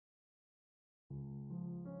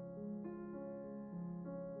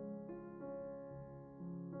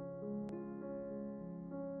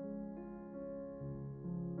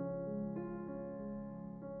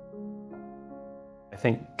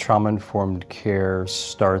think trauma-informed care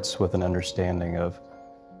starts with an understanding of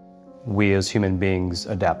we as human beings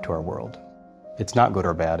adapt to our world. It's not good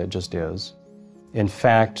or bad, it just is. In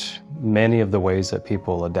fact, many of the ways that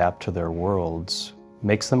people adapt to their worlds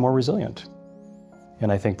makes them more resilient.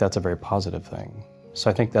 And I think that's a very positive thing. So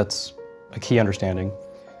I think that's a key understanding.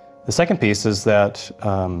 The second piece is that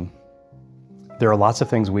there are lots of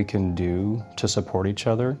things we can do to support each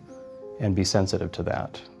other and be sensitive to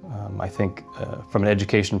that. I think from an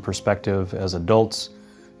education perspective as adults,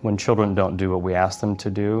 when children don't do what we ask them to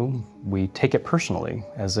do, we take it personally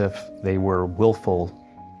as if they were willful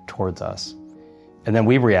towards us. And then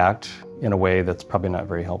we react in a way that's probably not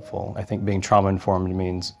very helpful. I think being trauma-informed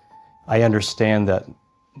means I understand that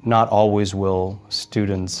not always will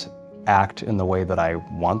students act in the way that I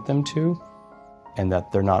want them to, and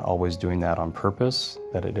that they're not always doing that on purpose,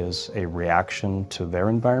 that it is a reaction to their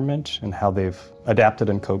environment and how they've adapted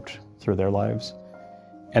and coped through their lives,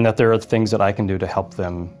 and that there are things that I can do to help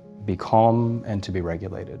them be calm and to be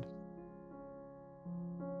regulated.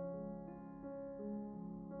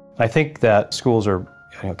 I think that schools are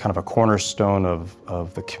kind of a cornerstone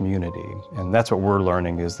of the community, and that's what we're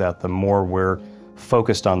learning, is that the more we're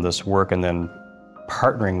focused on this work and then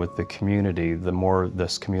partnering with the community, the more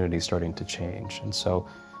this community is starting to change. And so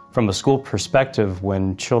from a school perspective,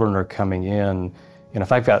 when children are coming in,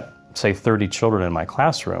 if I've got, say, 30 children in my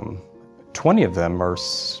classroom, 20 of them are,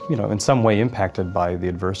 in some way impacted by the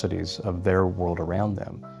adversities of their world around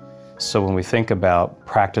them. So when we think about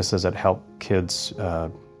practices that help kids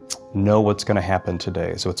know what's going to happen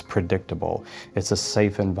today, so it's predictable, it's a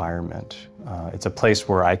safe environment, it's a place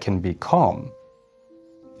where I can be calm,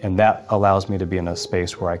 and that allows me to be in a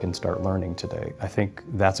space where I can start learning today. I think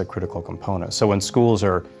that's a critical component. So when schools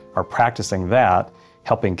are practicing that,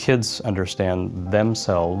 helping kids understand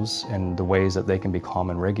themselves and the ways that they can be calm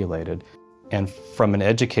and regulated. And from an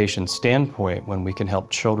education standpoint, when we can help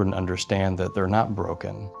children understand that they're not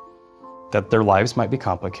broken, that their lives might be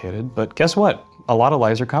complicated, but guess what? A lot of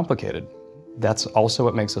lives are complicated. That's also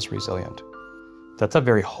what makes us resilient. That's a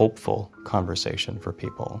very hopeful conversation for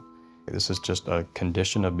people. This is just a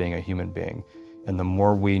condition of being a human being. And the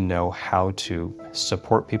more we know how to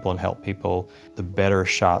support people and help people, the better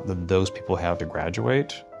shot that those people have to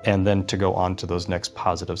graduate and then to go on to those next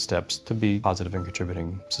positive steps to be positive and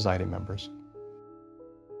contributing society members.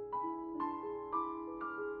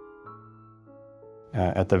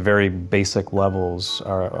 At the very basic levels,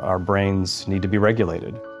 our brains need to be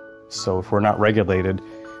regulated. So if we're not regulated,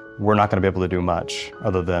 we're not going to be able to do much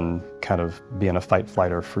other than kind of be in a fight,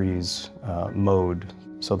 flight, or freeze mode.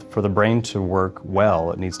 So for the brain to work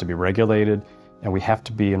well, it needs to be regulated, and we have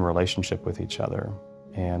to be in relationship with each other.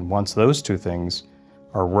 And once those two things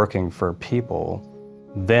are working for people,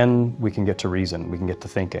 then we can get to reason, we can get to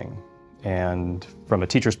thinking. And from a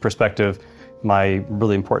teacher's perspective, my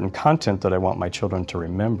really important content that I want my children to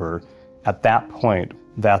remember, at that point,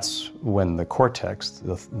 that's when the cortex,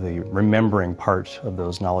 the remembering part of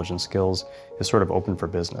those knowledge and skills, is sort of open for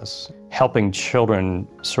business. Helping children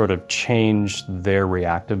sort of change their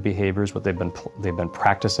reactive behaviors, what they've been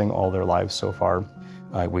practicing all their lives so far.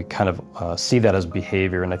 We kind of see that as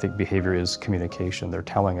behavior, and I think behavior is communication. They're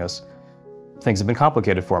telling us, things have been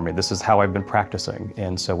complicated for me. This is how I've been practicing.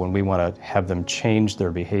 And so when we want to have them change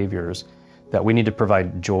their behaviors, that we need to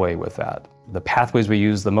provide joy with that. The pathways we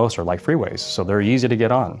use the most are like freeways, so they're easy to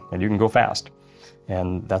get on, and you can go fast.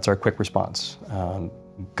 And that's our quick response.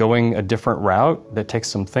 Going a different route, that takes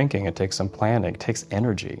some thinking, it takes some planning, it takes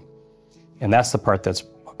energy. And that's the part that's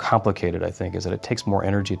complicated, I think, is that it takes more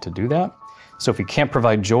energy to do that. So if we can't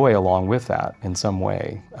provide joy along with that in some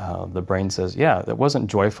way, the brain says, yeah, that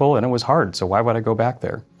wasn't joyful and it was hard, so why would I go back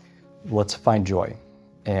there? Let's find joy.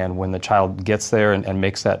 And when the child gets there and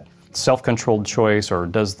makes that self-controlled choice or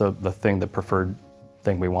does the thing, the preferred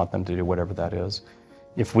thing we want them to do, whatever that is,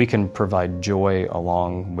 if we can provide joy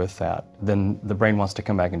along with that, then the brain wants to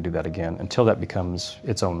come back and do that again until that becomes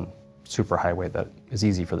its own superhighway that is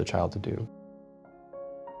easy for the child to do.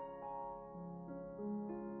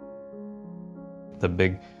 The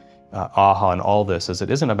big aha in all this is it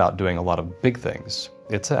isn't about doing a lot of big things.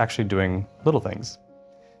 It's actually doing little things.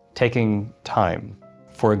 Taking time.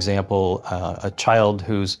 For example, a child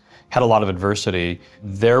who's had a lot of adversity,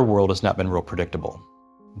 their world has not been real predictable.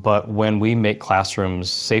 But when we make classrooms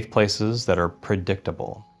safe places that are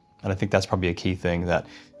predictable, and I think that's probably a key thing, that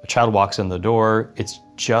a child walks in the door, it's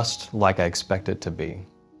just like I expect it to be.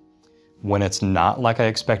 When it's not like I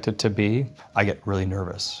expect it to be, I get really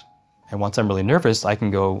nervous. And once I'm really nervous, I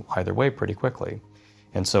can go either way pretty quickly.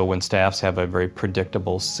 And so when staffs have a very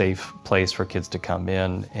predictable, safe place for kids to come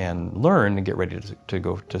in and learn and get ready to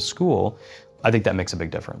go to school, I think that makes a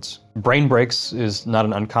big difference. Brain breaks is not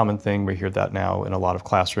an uncommon thing. We hear that now in a lot of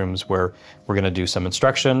classrooms where we're going to do some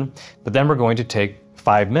instruction, but then we're going to take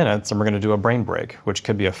 5 minutes and we're going to do a brain break, which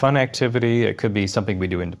could be a fun activity. It could be something we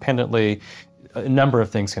do independently. A number of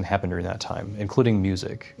things can happen during that time, including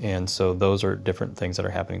music. And so those are different things that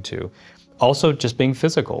are happening too. Also, just being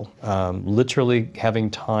physical, literally having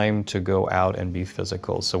time to go out and be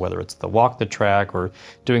physical. So whether it's the walk the track or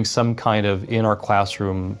doing some kind of in our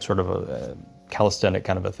classroom sort of a calisthenic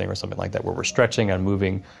kind of a thing or something like that, where we're stretching and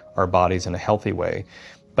moving our bodies in a healthy way.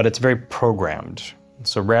 But it's very programmed.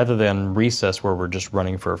 So rather than recess where we're just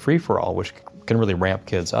running for a free-for-all, which can really ramp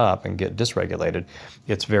kids up and get dysregulated,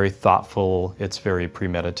 it's very thoughtful, it's very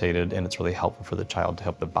premeditated, and it's really helpful for the child to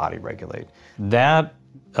help the body regulate. That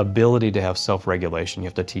ability to have self-regulation, you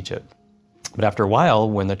have to teach it. But after a while,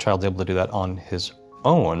 when the child's able to do that on his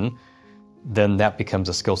own, then that becomes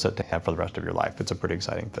a skill set to have for the rest of your life. It's a pretty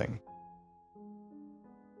exciting thing.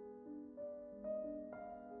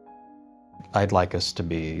 I'd like us to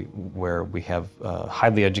be where we have a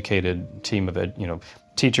highly educated team of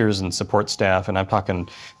teachers and support staff, and I'm talking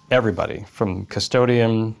everybody from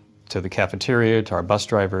custodian to the cafeteria to our bus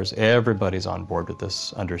drivers. Everybody's on board with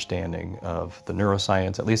this understanding of the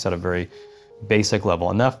neuroscience, at least at a very basic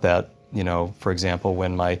level, enough that, for example,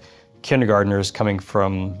 when my kindergartner is coming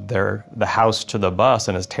from the house to the bus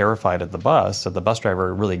and is terrified at the bus, that the bus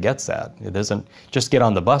driver really gets that. It isn't just get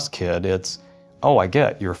on the bus, kid. It's, oh, I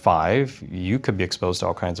get, you're 5, you could be exposed to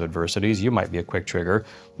all kinds of adversities, you might be a quick trigger.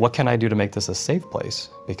 What can I do to make this a safe place?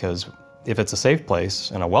 Because if it's a safe place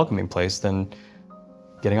and a welcoming place, then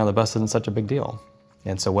getting on the bus isn't such a big deal.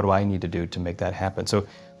 And so what do I need to do to make that happen? So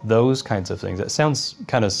those kinds of things, it sounds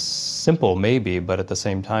kind of simple maybe, but at the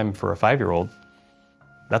same time for a 5-year-old,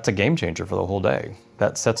 that's a game changer for the whole day.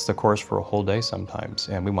 That sets the course for a whole day sometimes,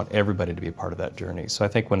 and we want everybody to be a part of that journey. So I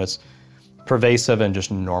think when it's pervasive and just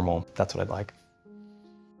normal, that's what I'd like.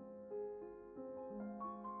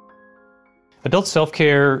 Adult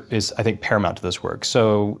self-care is, I think, paramount to this work.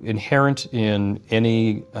 So inherent in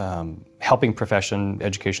any helping profession,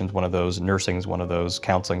 education is one of those, nursing is one of those,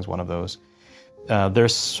 counseling is one of those.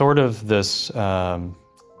 There's sort of this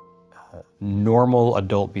normal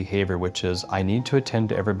adult behavior, which is I need to attend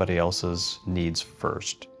to everybody else's needs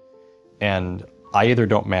first. And I either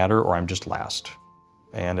don't matter or I'm just last.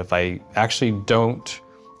 And if I actually don't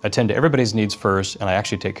attend to everybody's needs first and I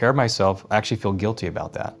actually take care of myself, I actually feel guilty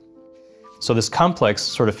about that. So this complex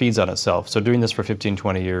sort of feeds on itself. So doing this for 15,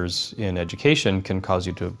 20 years in education can cause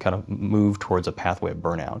you to kind of move towards a pathway of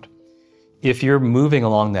burnout. If you're moving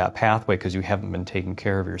along that pathway because you haven't been taking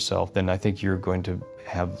care of yourself, then I think you're going to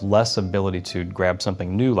have less ability to grab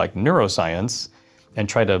something new like neuroscience and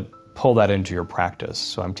try to pull that into your practice.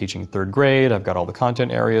 So I'm teaching 3rd grade, I've got all the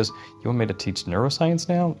content areas. You want me to teach neuroscience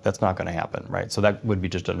now? That's not going to happen, right? So that would be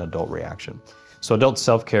just an adult reaction. So adult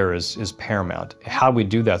self-care is paramount. How we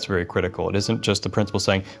do that's very critical. It isn't just the principal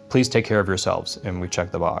saying, please take care of yourselves, and we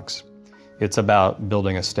check the box. It's about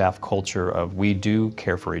building a staff culture of we do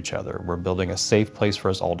care for each other. We're building a safe place for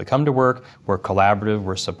us all to come to work. We're collaborative,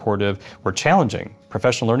 we're supportive, we're challenging.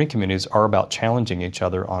 Professional learning communities are about challenging each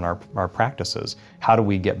other on our practices. How do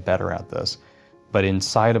we get better at this? But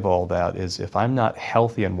inside of all that is if I'm not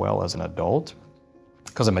healthy and well as an adult,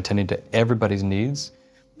 because I'm attending to everybody's needs,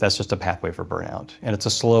 that's just a pathway for burnout. And it's a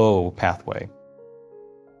slow pathway.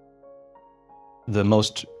 The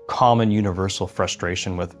most common universal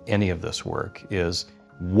frustration with any of this work is,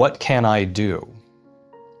 what can I do?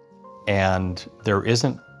 And there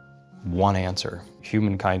isn't one answer.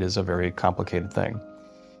 Humankind is a very complicated thing.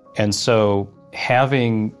 And so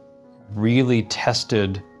having really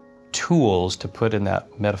tested tools to put in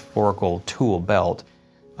that metaphorical tool belt,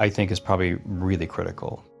 I think is probably really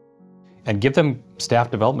critical. And give them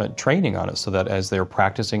staff development training on it so that as they're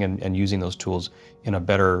practicing and using those tools in a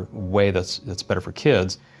better way that's better for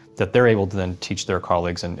kids, that they're able to then teach their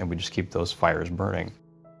colleagues and we just keep those fires burning.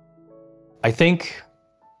 I think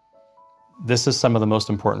this is some of the most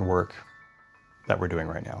important work that we're doing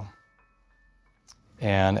right now.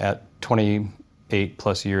 And at 28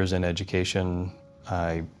 plus years in education,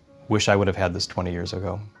 I wish I would have had this 20 years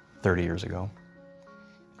ago, 30 years ago.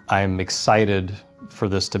 I'm excited for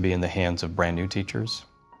this to be in the hands of brand new teachers.